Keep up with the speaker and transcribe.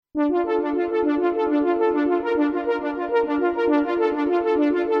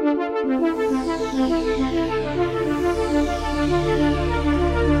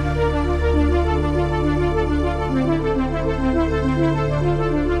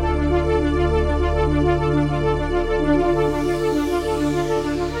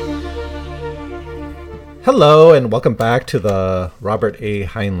Hello and welcome back to the Robert A.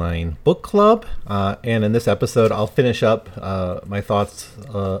 Heinlein Book Club. And in this episode, I'll finish up my thoughts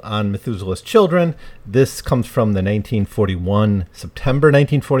on Methuselah's Children. This comes from the September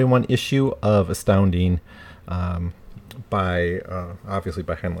 1941 issue of Astounding, obviously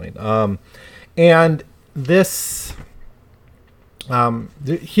by Heinlein. And this...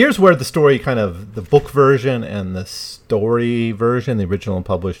 here's where the story the book version and the story version, the original and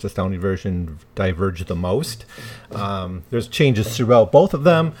published Astounding version, diverge the most. There's changes throughout both of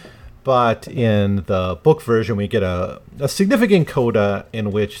them, but in the book version, we get a significant coda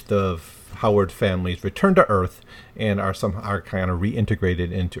in which the Howard families return to Earth and are kind of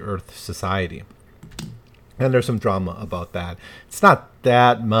reintegrated into Earth society. And there's some drama about that. It's not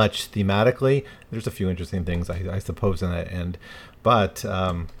that much thematically. There's a few interesting things, I suppose, in that end. But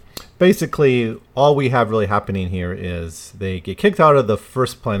basically, all we have really happening here is they get kicked out of the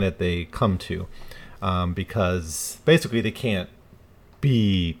first planet they come to because basically they can't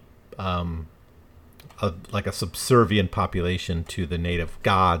be like a subservient population to the native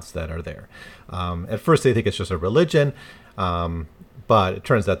gods that are there. At first, they think it's just a religion, but it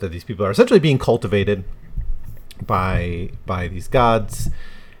turns out that these people are essentially being cultivated by these gods,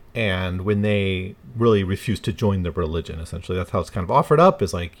 and when they really refuse to join the religion, essentially that's how it's kind of offered up,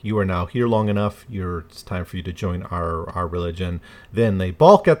 is like, you are now here long enough, it's time for you to join our religion. Then they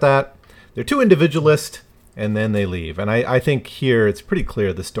balk at that, they're too individualist, and then they leave. And I think here it's pretty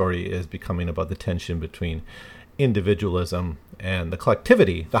clear the story is becoming about the tension between individualism and the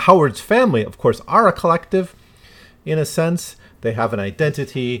collectivity. The Howard's family, of course, are a collective in a sense. They have an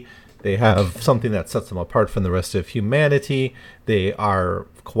identity. They have something that sets them apart from the rest of humanity. They are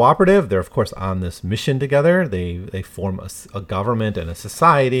cooperative. They're, of course, on this mission together. They form a government and a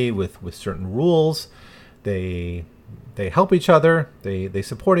society with certain rules. They help each other. They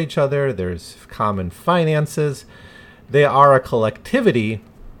support each other. There's common finances. They are a collectivity,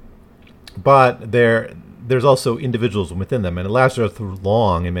 but there's also individuals within them. And Lazarus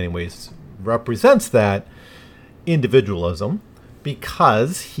Long, in many ways, represents that individualism,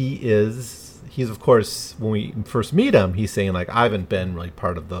 because he's of course, when we first meet him, he's saying, like, I haven't been really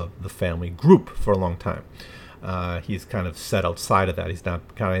part of the family group for a long time. He's kind of set outside of that. He's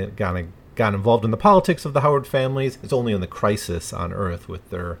not kind of got involved in the politics of the Howard families. It's only in the crisis on Earth with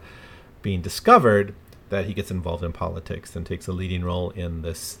their being discovered that he gets involved in politics and takes a leading role in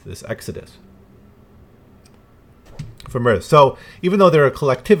this exodus from Earth. So even though they're a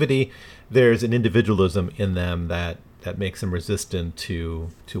collectivity, there's an individualism in them that makes them resistant to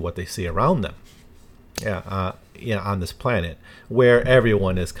what they see around them. On this planet, where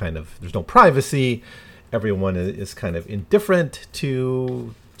everyone is there's no privacy, everyone is kind of indifferent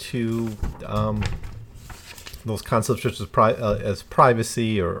to those concepts such as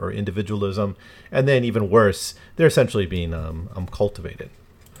privacy or individualism, and then even worse, they're essentially being cultivated.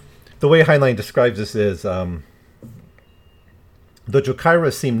 The way Heinlein describes this is the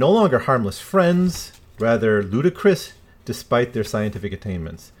Jokairas seem no longer harmless friends, rather ludicrous despite their scientific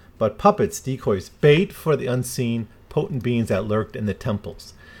attainments, but puppets, decoys, bait for the unseen, potent beings that lurked in the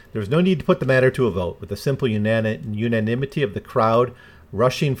temples. There was no need to put the matter to a vote. With the simple unanimity of the crowd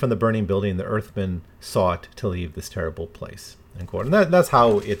rushing from the burning building, the Earthmen sought to leave this terrible place. End quote. And that's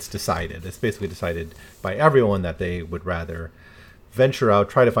how it's decided. It's basically decided by everyone that they would rather venture out,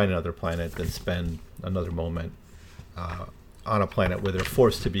 try to find another planet, than spend another moment on a planet where they're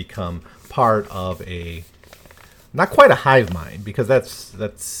forced to become part of not quite a hive mind, because it's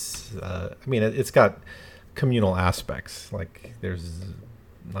got communal aspects, like there's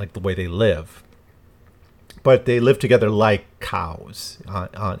like the way they live, but they live together like cows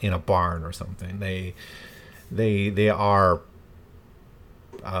in a barn or something. They are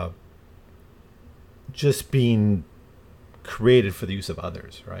just being created for the use of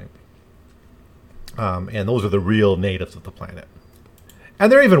others, right? And those are the real natives of the planet.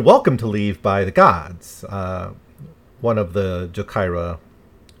 And they're even welcome to leave by the gods. One of the Jokaira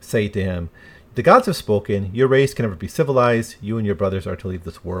say to him, "The gods have spoken. Your race can never be civilized. You and your brothers are to leave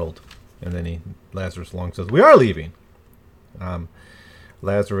this world." And then Lazarus Long says, "We are leaving."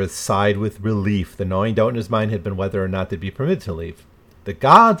 Lazarus sighed with relief. The gnawing doubt in his mind had been whether or not they'd be permitted to leave. "The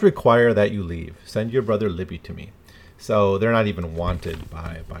gods require that you leave. Send your brother Libby to me." So they're not even wanted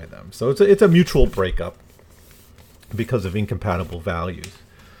by them. So it's a mutual breakup because of incompatible values.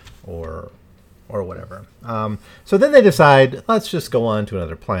 or whatever. So then they decide, let's just go on to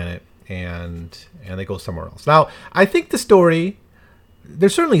another planet, and they go somewhere else. Now, I think the story,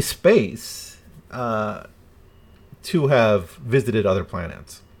 there's certainly space to have visited other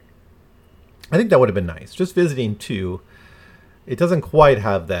planets. I think that would have been nice. Just visiting two, it doesn't quite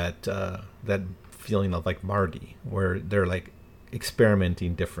have that that feeling of like Margie, where they're like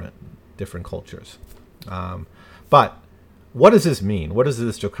experimenting different cultures. But what does this mean? What does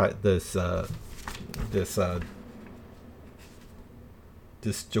this Jokaira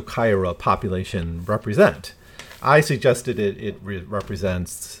population represent? I suggested it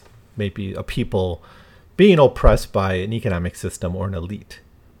represents maybe a people being oppressed by an economic system or an elite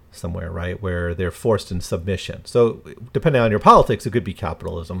somewhere, right, where they're forced in submission. So depending on your politics, it could be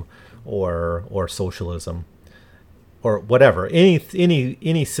capitalism or socialism or whatever.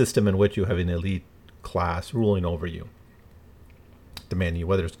 Any system in which you have an elite class ruling over you, demanding you,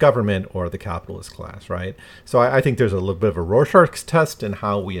 whether it's government or the capitalist class, right? So I think there's a little bit of a Rorschach's test in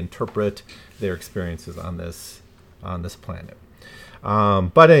how we interpret their experiences on this planet.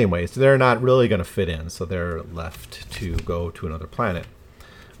 But anyways, they're not really going to fit in, so they're left to go to another planet.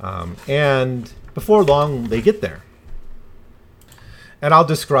 And before long, they get there. And I'll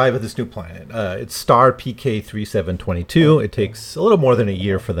describe this new planet. It's star PK3722. It takes a little more than a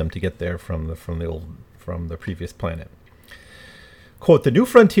year for them to get there from the previous planet. Quote, the new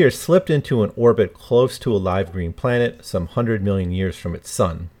frontier slipped into an orbit close to a live green planet, some 100 million years from its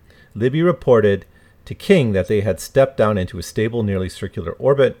sun. Libby reported to King that they had stepped down into a stable, nearly circular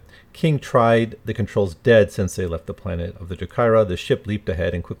orbit. King tried the controls dead since they left the planet of the Jokaira. The ship leaped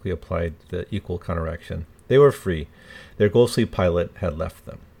ahead and quickly applied the equal counteraction. They were free. Their ghostly pilot had left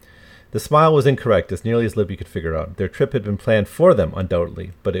them. The smile was incorrect, as nearly as Libby could figure out. Their trip had been planned for them,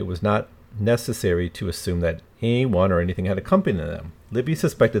 undoubtedly, but it was not necessary to assume that anyone or anything had accompanied them. Libby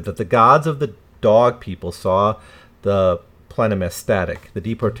suspected that the gods of the dog people saw the planet as static. The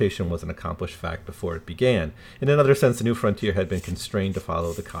deportation was an accomplished fact before it began. In another sense, the new frontier had been constrained to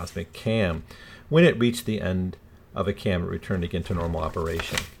follow the cosmic cam. When it reached the end of a cam, it returned again to normal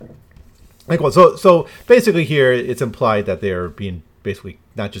operation. So basically here, it's implied that they're being basically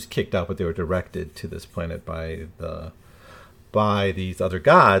not just kicked out, but they were directed to this planet by these other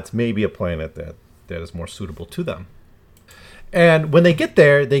gods, maybe a planet that is more suitable to them. And when they get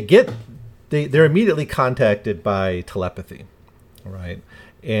there, they're immediately contacted by telepathy, right?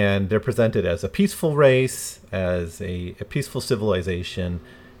 And they're presented as a peaceful race, as a peaceful civilization,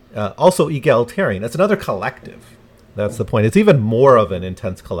 also egalitarian. It's another collective. That's the point. It's even more of an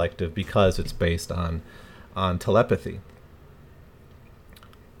intense collective because it's based on telepathy.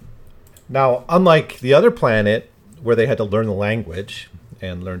 Now, unlike the other planet where they had to learn the language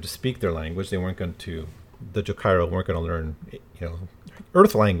and learn to speak their language, the Jokaira weren't going to learn,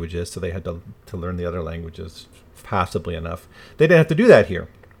 Earth languages, so they had to learn the other languages passably enough. They didn't have to do that here.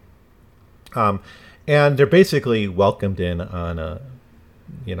 And they're basically welcomed in on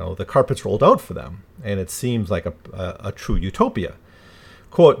the carpet's rolled out for them. And it seems like a true utopia.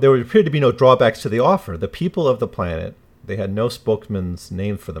 Quote, there would appear to be no drawbacks to the offer. The people of the planet, they had no spokesman's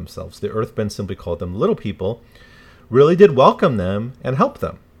name for themselves. The Earthmen simply called them little people, really did welcome them and help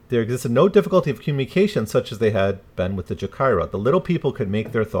them. There existed no difficulty of communication such as they had been with the Jokaira. The little people could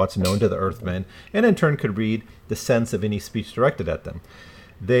make their thoughts known to the Earthmen and in turn could read the sense of any speech directed at them.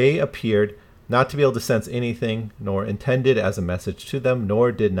 They appeared not to be able to sense anything, nor intended as a message to them,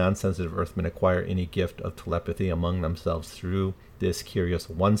 nor did non-sensitive Earthmen acquire any gift of telepathy among themselves through this curious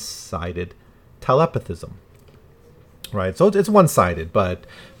one-sided telepathism. Right, so it's one-sided, but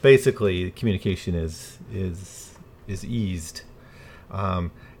basically communication is eased.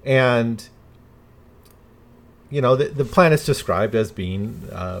 And the planet's described as being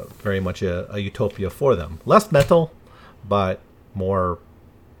very much a utopia for them. Less metal, but more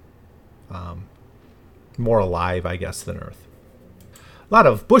alive, I guess, than Earth. A lot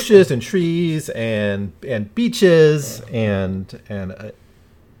of bushes and trees and beaches and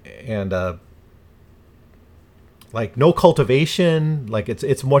like no cultivation. Like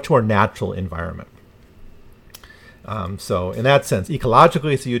it's much more natural environment. So in that sense,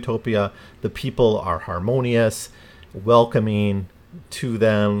 ecologically, it's a utopia. The people are harmonious, welcoming to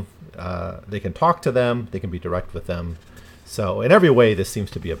them. They can talk to them. They can be direct with them. So in every way, this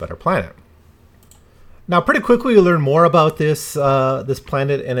seems to be a better planet. Now, pretty quickly, we learn more about this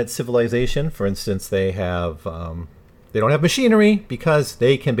planet and its civilization. For instance, they don't have machinery because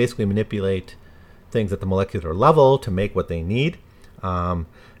they can basically manipulate things at the molecular level to make what they need.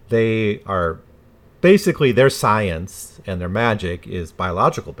 They are basically, their science and their magic is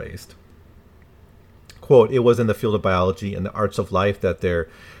biological based. Quote, it was in the field of biology and the arts of life that their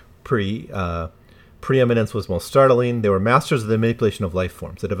preeminence was most startling. They were masters of the manipulation of life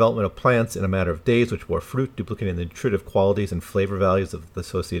forms, the development of plants in a matter of days, which bore fruit, duplicating the nutritive qualities and flavor values of the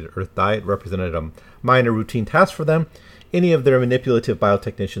associated earth diet, represented a minor routine task for them. Any of their manipulative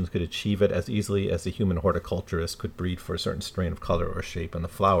biotechnicians could achieve it as easily as the human horticulturist could breed for a certain strain of color or shape in the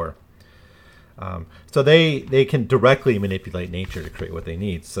flower. So they can directly manipulate nature to create what they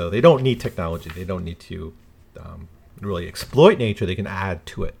need. So they don't need technology. They don't need to really exploit nature. They can add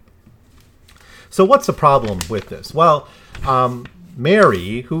to it. So what's the problem with this? Well,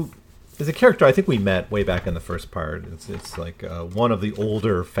 Mary, who is a character I think we met way back in the first part, it's like one of the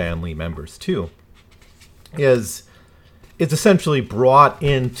older family members too, is essentially brought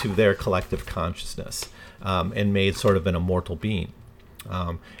into their collective consciousness and made sort of an immortal being.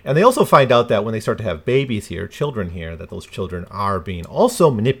 And they also find out that when they start to have babies here, children here, that those children are being also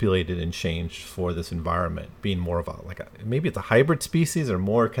manipulated and changed for this environment, being more of maybe it's a hybrid species or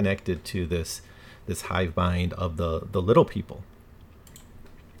more connected to this hive mind of the little people.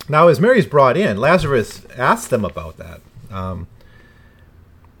 Now, as Mary's brought in, Lazarus asks them about that.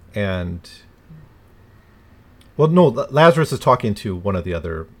 Lazarus is talking to one of the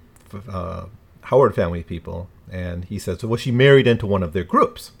other Howard family people, and he says, was she married into one of their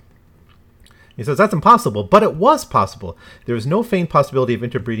groups? He says, that's impossible, but it was possible. There is no faint possibility of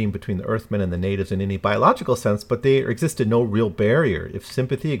interbreeding between the Earthmen and the natives in any biological sense, but there existed no real barrier, if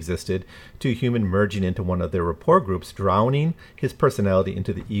sympathy existed, to a human merging into one of their rapport groups, drowning his personality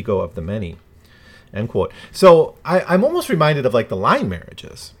into the ego of the many. End quote. So I'm almost reminded of like the line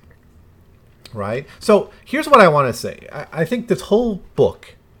marriages, right? So here's what I want to say. I think this whole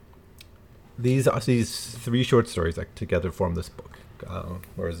book, these three short stories that together form this book,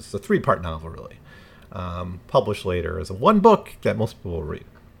 whereas it's a 3-part novel, really, published later as a one book that most people will read.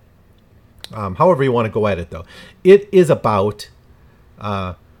 However you want to go at it, though, it is about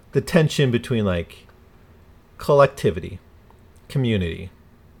the tension between like collectivity, community,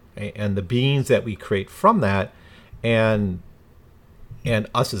 and the beings that we create from that, and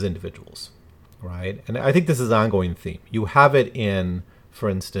us as individuals, right? And I think this is an ongoing theme. You have it in, for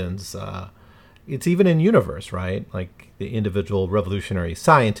instance, it's even in universe, right? Like the individual revolutionary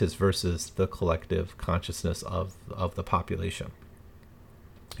scientist versus the collective consciousness of the population.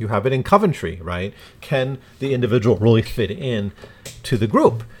 You have it in Coventry, right? Can the individual really fit in to the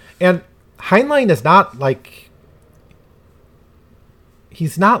group? And Heinlein is not like,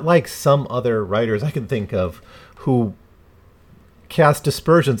 he's not like some other writers I can think of who cast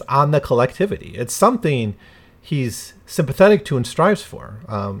dispersions on the collectivity. It's something he's sympathetic to and strives for.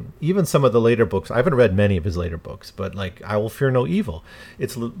 Even some of the later books, I haven't read many of his later books, but like I Will Fear No Evil,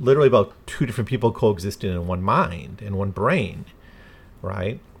 it's literally about two different people coexisting in one mind, in one brain,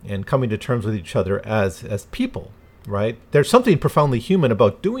 right? And coming to terms with each other as people, right? There's something profoundly human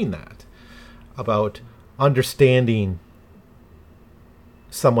about doing that, about understanding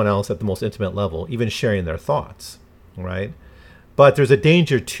someone else at the most intimate level, even sharing their thoughts, right? But there's a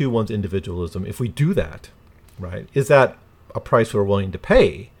danger to one's individualism if we do that, right? Is that a price we're willing to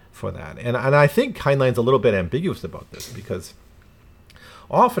pay for that? And I think Heinlein's a little bit ambiguous about this, because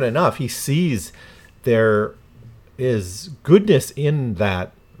often enough he sees there is goodness in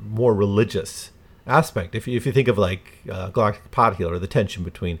that more religious aspect. If you think of like Galactic Pot Healer, the tension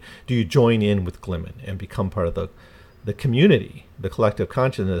between, do you join in with Glimmin and become part of the community, the collective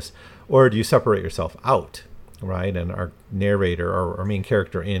consciousness, or do you separate yourself out, right? And our narrator, our main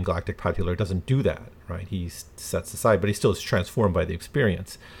character in Galactic Pot Healer, doesn't do that, right? He sets aside, but he still is transformed by the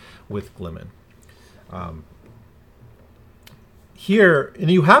experience with Glimmin. Here,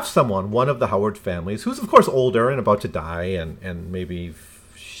 and you have someone, one of the Howard families, who's of course older and about to die, and maybe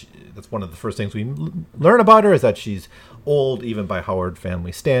that's one of the first things we learn about her, is that she's old even by Howard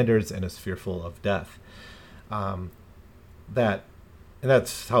family standards and is fearful of death. And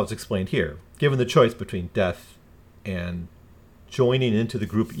that's how it's explained here. Given the choice between death and joining into the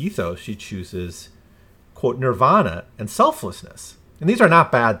group ethos, she chooses, quote, nirvana and selflessness. And these are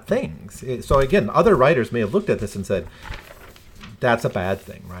not bad things. So again, other writers may have looked at this and said, that's a bad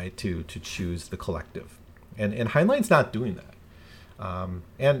thing, right? To choose the collective. And Heinlein's not doing that.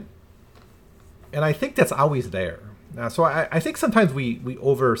 And I think that's always there. So I think sometimes we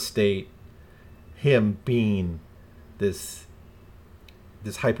overstate him being this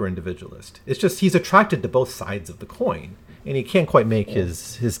hyper individualist. It's just he's attracted to both sides of the coin, and he can't quite make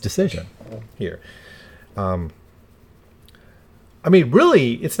his decision here. I mean,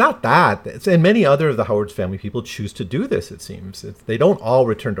 really, it's not that. And many other of the Howard's family people choose to do this, it seems. They don't all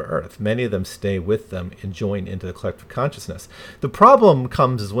return to Earth. Many of them stay with them and join into the collective consciousness. The problem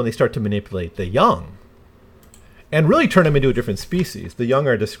comes is when they start to manipulate the young. and really turn them into a different species. The young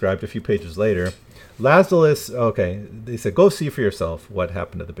are described a few pages later. Lazarus, okay, they said, go see for yourself what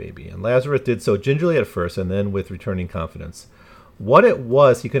happened to the baby. And Lazarus did so gingerly at first, and then with returning confidence. What it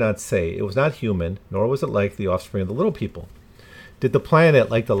was, he could not say. It was not human, nor was it like the offspring of the little people. Did the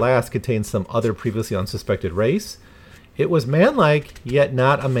planet, like the last, contain some other previously unsuspected race? It was man-like, yet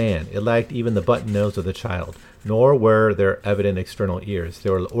not a man. It lacked even the button nose of the child, nor were there evident external ears.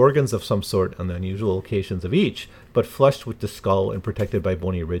 There were organs of some sort on the unusual locations of each, but flushed with the skull and protected by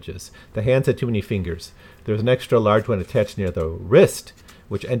bony ridges. The hands had too many fingers. There was an extra large one attached near the wrist,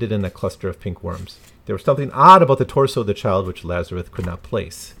 which ended in a cluster of pink worms. There was something odd about the torso of the child which Lazarus could not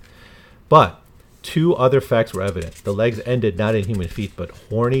place. But 2 other facts were evident. The legs ended not in human feet, but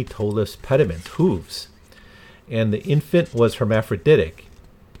horny, toeless pediments, hooves. And the infant was hermaphroditic,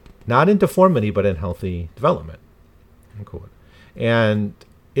 not in deformity, but in healthy development. Cool. And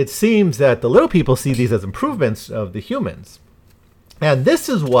it seems that the little people see these as improvements of the humans. And this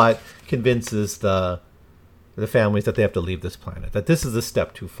is what convinces the families that they have to leave this planet, that this is a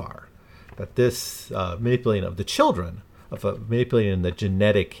step too far, that this manipulating of the children, manipulating the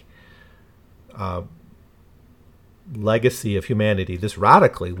genetic legacy of humanity this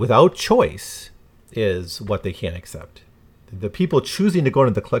radically, without choice, is what they can't accept. The people choosing to go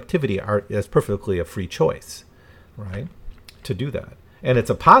into the collectivity is perfectly a free choice, right, to do that. And it's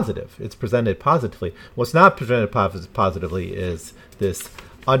a positive. It's presented positively. What's not presented positively is this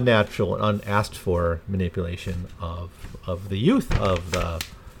unnatural and unasked for manipulation of the youth of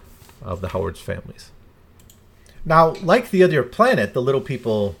the Howard's families. Now, like the other planet, the little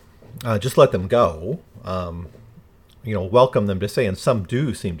people just let them go, welcome them to stay, and some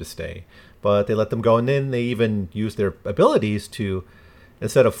do seem to stay. But they let them go, and then they even use their abilities to,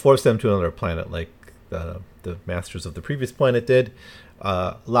 instead of force them to another planet like the masters of the previous planet did,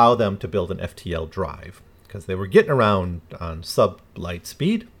 allow them to build an FTL drive, because they were getting around on sub-light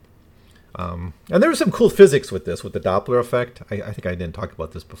speed. And there was some cool physics with this, with the Doppler effect. I think I didn't talk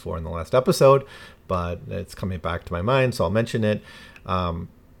about this before in the last episode, but it's coming back to my mind, so I'll mention it.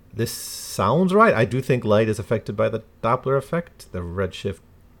 This sounds right. I do think light is affected by the Doppler effect, the redshift,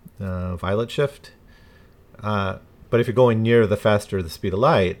 violet shift. But if you're going near the faster the speed of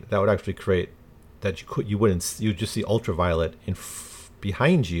light, that would actually create that you'd just see ultraviolet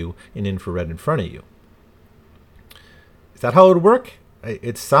behind you and infrared in front of you. Is that how it would work?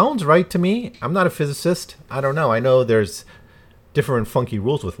 It sounds right to me. I'm not a physicist. I don't know. I know there's different funky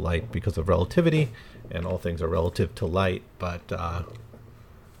rules with light because of relativity, and all things are relative to light, but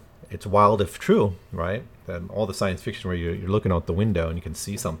it's wild if true, right? That all the science fiction where you're looking out the window and you can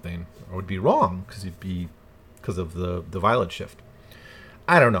see something would be wrong because of the violet shift.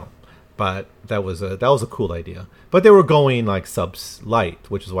 I don't know, but that was a cool idea. But they were going like sub-light,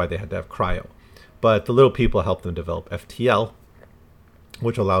 which is why they had to have cryo. But the little people helped them develop FTL,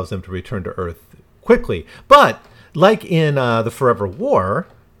 which allows them to return to Earth quickly. But like in The Forever War,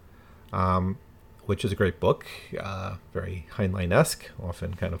 which is a great book, very Heinlein-esque,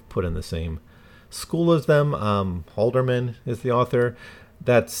 often kind of put in the same school as them. Haldeman is the author.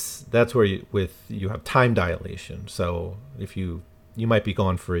 That's where you have time dilation. So if you might be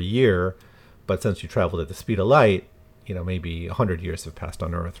gone for a year, but since you traveled at the speed of light, maybe 100 years have passed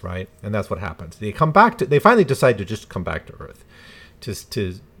on Earth, right? And that's what happens. They finally decide to just come back to Earth,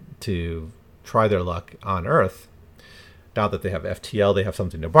 to try their luck on Earth. Now that they have FTL, they have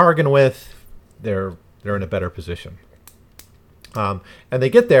something to bargain with. They're in a better position. And they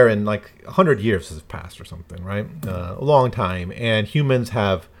get there in like 100 years has passed or something, right? A long time. And humans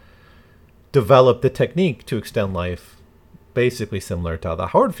have developed the technique to extend life basically similar to how the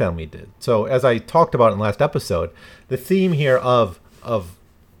Howard family did. So as I talked about in the last episode, the theme here of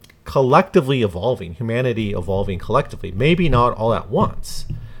collectively evolving, humanity evolving collectively, maybe not all at once,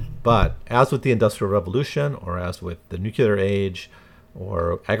 but as with the Industrial Revolution or as with the nuclear age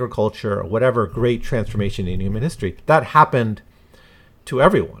or agriculture or whatever great transformation in human history, that happened to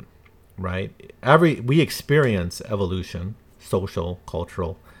everyone, right? We experience evolution, social,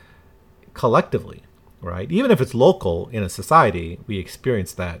 cultural, collectively, right? Even if it's local in a society, we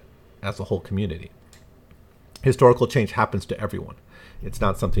experience that as a whole community. Historical change happens to everyone. It's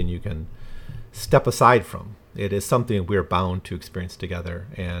not something you can step aside from. It is something we're bound to experience together.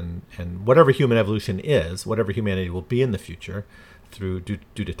 And whatever human evolution is, whatever humanity will be in the future, due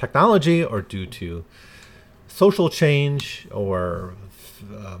to technology or due to social change or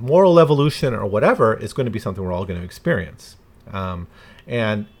moral evolution or whatever, is going to be something we're all going to experience.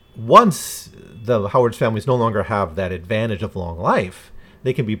 And once the Howard's families no longer have that advantage of long life,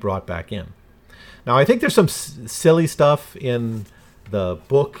 they can be brought back in. Now, I think there's some silly stuff in the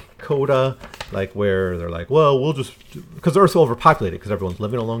book Coda, like where they're like, well, we'll just, because Earth's overpopulated because everyone's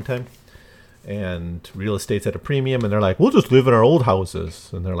living a long time, and real estate's at a premium, and they're like, we'll just live in our old houses,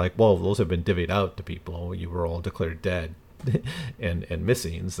 and they're like, well, those have been divvied out to people. You were all declared dead and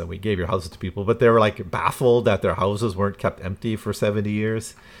missing, so we gave your houses to people, but they were like baffled that their houses weren't kept empty for 70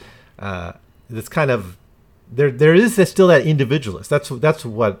 years. It's kind of there is still that individualist. That's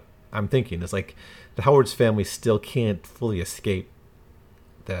what I'm thinking. It's like the Howard's family still can't fully escape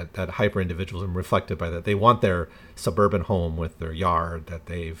that hyper individualism reflected by that. They want their suburban home with their yard that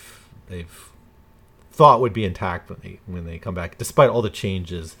they've thought would be intact when they come back, despite all the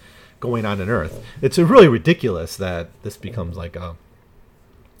changes going on Earth. It's really ridiculous that this becomes like a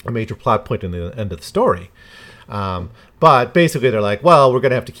major plot point in the end of the story. But basically they're like, well, we're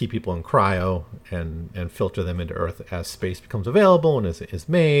going to have to keep people in cryo and filter them into Earth as space becomes available and is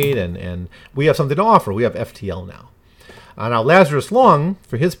made. And we have something to offer. We have FTL now. Now Lazarus Long,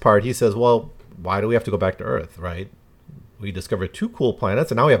 for his part, he says, well, why do we have to go back to Earth, right? We discovered 2 cool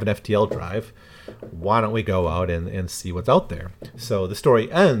planets, and now we have an FTL drive. Why don't we go out and see what's out there? So the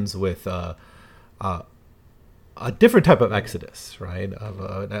story ends with a different type of exodus, right? Of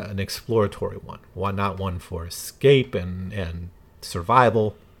an exploratory one, not one for escape and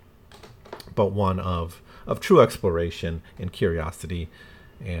survival, but one of true exploration and curiosity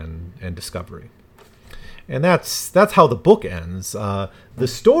and discovery. And that's how the book ends. The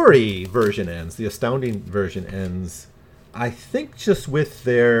story version ends. The astounding version ends, I think, just with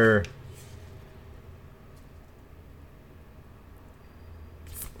their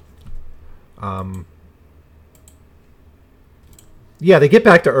they get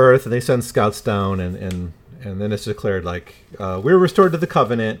back to Earth and they send scouts down, and then it's declared like, we're restored to the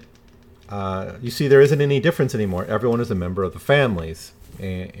Covenant. You see, there isn't any difference anymore. Everyone is a member of the families.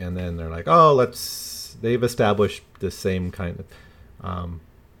 And then they're like, oh, they've established the same kind of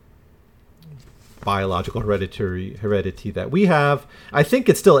biological heredity that we have. I think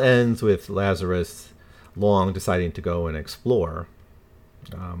it still ends with Lazarus Long deciding to go and explore.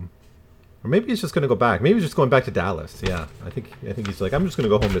 Or maybe he's just going to go back. Maybe he's just going back to Dallas. Yeah, I think he's like, I'm just going to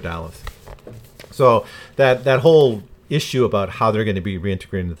go home to Dallas. So that whole issue about how they're going to be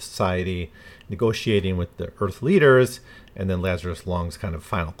reintegrated into society, negotiating with the Earth leaders, and then Lazarus Long's kind of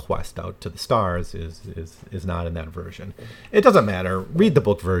final quest out to the stars is not in that version. It doesn't matter. Read the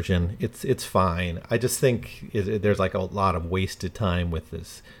book version. It's fine. I just think there's like a lot of wasted time with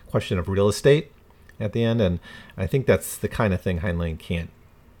this question of real estate at the end, and I think that's the kind of thing Heinlein can't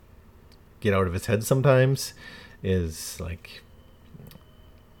get out of his head sometimes, is like,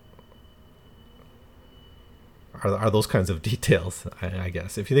 are those kinds of details, I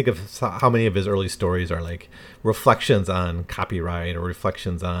guess. If you think of how many of his early stories are like reflections on copyright or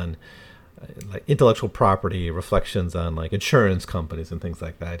reflections on like intellectual property, reflections on like insurance companies and things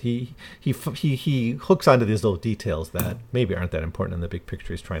like that, he hooks onto these little details that maybe aren't that important in the big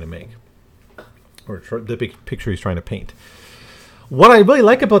picture he's trying to make, or the big picture he's trying to paint. What I really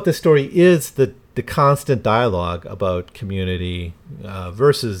like about this story is the constant dialogue about community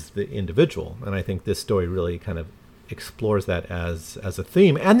versus the individual. And I think this story really kind of explores that as a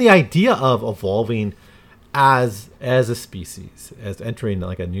theme, and the idea of evolving as a species, as entering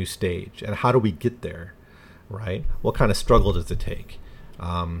like a new stage. And how do we get there, right? What kind of struggle does it take?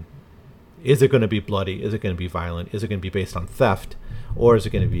 Is it going to be bloody? Is it going to be violent? Is it going to be based on theft? Or is it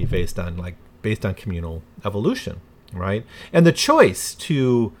going to be based on communal evolution? Right? And the choice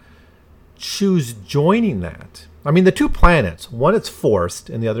to choose joining that. I mean, the 2 planets, one it's forced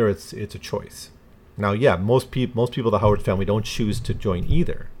and the other it's a choice. Now, yeah, most people of the Howard family don't choose to join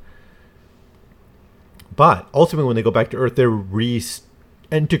either. But ultimately, when they go back to Earth, they're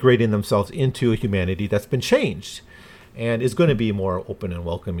reintegrating themselves into a humanity that's been changed and is going to be more open and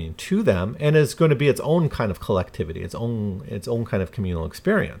welcoming to them, and is going to be its own kind of collectivity, its own kind of communal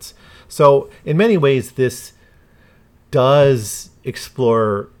experience. So in many ways, this does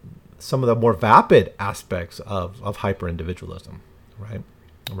explore some of the more vapid aspects of hyper-individualism, right?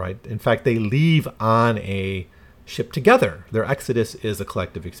 In fact, they leave on a ship together. Their exodus is a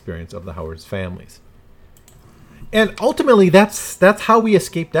collective experience of the Howard's families. And ultimately, that's how we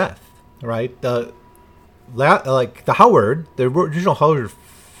escape death, right? The Howard, the original Howard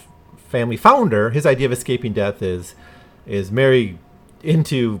family founder, his idea of escaping death is marry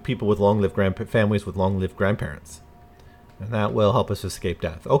into people with long-lived families with long-lived grandparents. And that will help us escape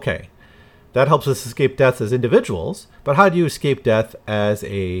death. Okay, that helps us escape death as individuals, but how do you escape death as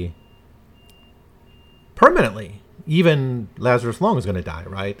a permanently? Even Lazarus Long is going to die,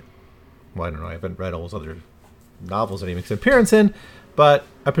 right? Well, I don't know. I haven't read all those other novels that he makes an appearance in, But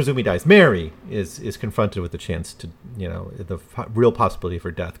I presume he dies. Mary is confronted with the chance to, the real possibility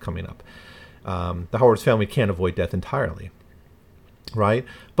for death coming up. The Howard's family can't avoid death entirely, right?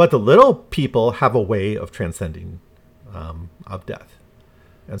 But the little people have a way of transcending of death.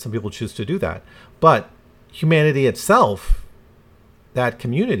 And some people choose to do that. But humanity itself, that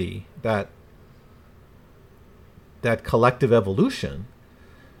community, that collective evolution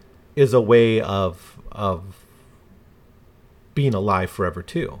is a way of being alive forever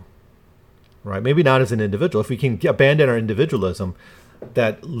too, right? Maybe not as an individual. If we can abandon our individualism,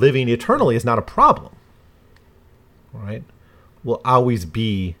 that living eternally is not a problem, right? We'll always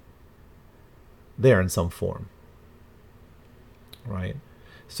be there in some form, right?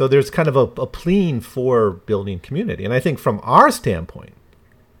 So there's kind of a plea for building community. And I think from our standpoint,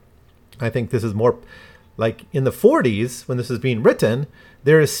 I think this is more like in the 40s, when this is being written,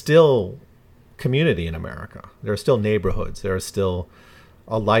 there is still community in America. There are still neighborhoods. There is still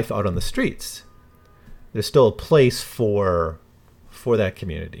a life out on the streets. There's still a place for that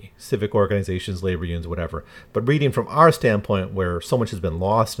community, civic organizations, labor unions, whatever. But reading from our standpoint, where so much has been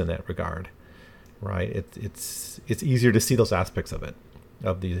lost in that regard, right? It's easier to see those aspects of it,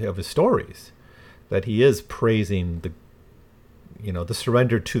 of his stories, that he is praising the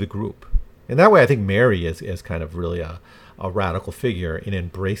surrender to the group. And that way, I think Mary is kind of really a radical figure in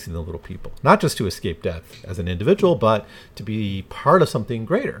embracing the little people, not just to escape death as an individual, but to be part of something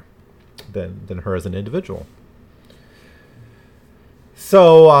greater than her as an individual.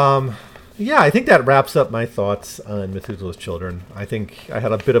 So, I think that wraps up my thoughts on Methuselah's Children. I think I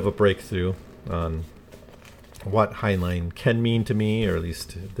had a bit of a breakthrough on what Heinlein can mean to me, or at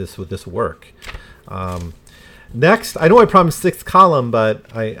least with this work. Next, I know I promised sixth column,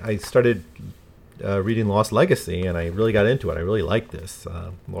 but I started reading Lost Legacy, and I really got into it. I really like this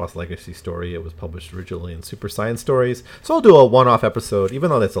Lost Legacy story. It was published originally in Super Science Stories, so I'll do a one-off episode, even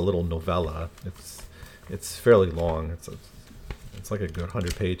though that's a little novella. It's fairly long. It's like a good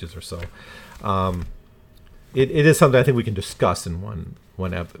 100 pages or so. It is something I think we can discuss in one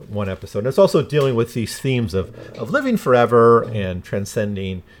episode. And it's also dealing with these themes of living forever and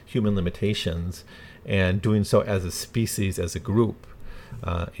transcending human limitations, and doing so as a species, as a group,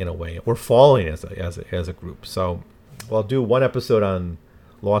 in a way, or falling as a group. So we'll do one episode on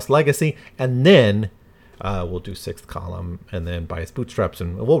Lost Legacy, and then we'll do sixth column, and then By Its Bootstraps,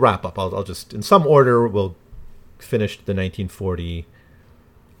 and we'll wrap up. I'll just, in some order, we'll finish the 1941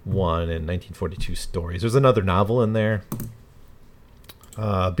 and 1942 stories. There's another novel in there,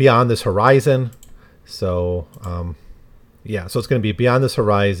 Beyond This Horizon. So, so it's going to be Beyond This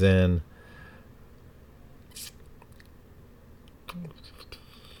Horizon,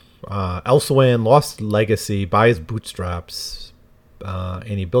 Elsewhere, Lost Legacy, By His Bootstraps,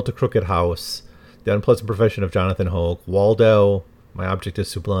 and He Built a Crooked House, The Unpleasant Profession of Jonathan Hoke, Waldo, My Object is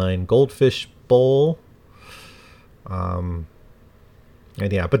Sublime, Goldfish Bowl. But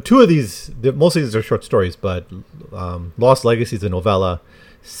two of these, most of these are short stories, but Lost Legacy is a novella,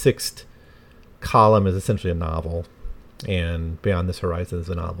 sixth column is essentially a novel, and Beyond This Horizon is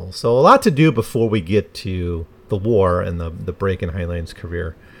a novel. So a lot to do before we get to the war and the break in Heinlein's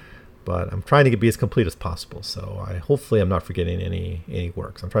career. But I'm trying to be as complete as possible. So hopefully I'm not forgetting any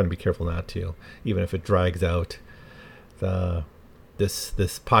works. I'm trying to be careful not to, even if it drags out this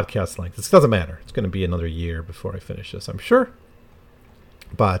podcast length. This doesn't matter. It's going to be another year before I finish this, I'm sure.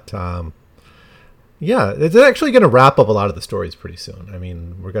 But it's actually going to wrap up a lot of the stories pretty soon. I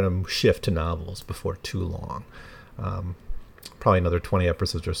mean, we're going to shift to novels before too long. Probably another 20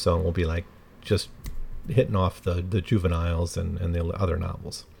 episodes or so, and we'll be like just hitting off the juveniles and the other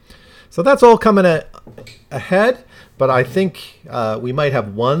novels. So that's all coming ahead, but I think we might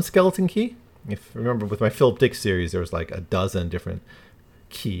have one skeleton key. If you remember, with my Philip Dick series, there was like a dozen different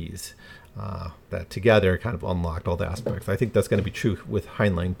keys that together kind of unlocked all the aspects. I think that's going to be true with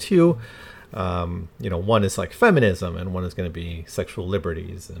Heinlein too. One is like feminism, and one is going to be sexual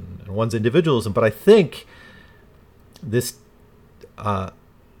liberties, and one's individualism. But I think this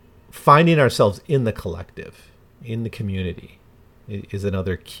finding ourselves in the collective, in the community, is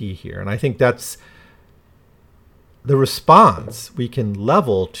another key here. And I think that's the response we can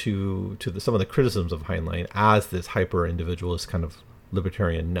level to some of the criticisms of Heinlein as this hyper-individualist kind of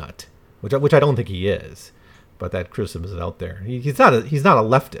libertarian nut, which I don't think he is, but that criticism is out there. He's not a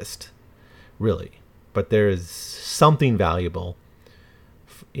leftist, really, but there is something valuable,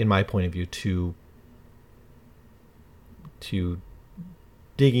 in my point of view, to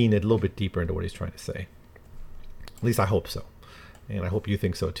digging a little bit deeper into what he's trying to say. At least I hope so, and I hope you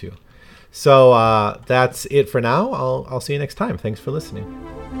think so too. So that's it for now. I'll see you next time. Thanks for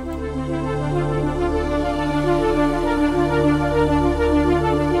listening.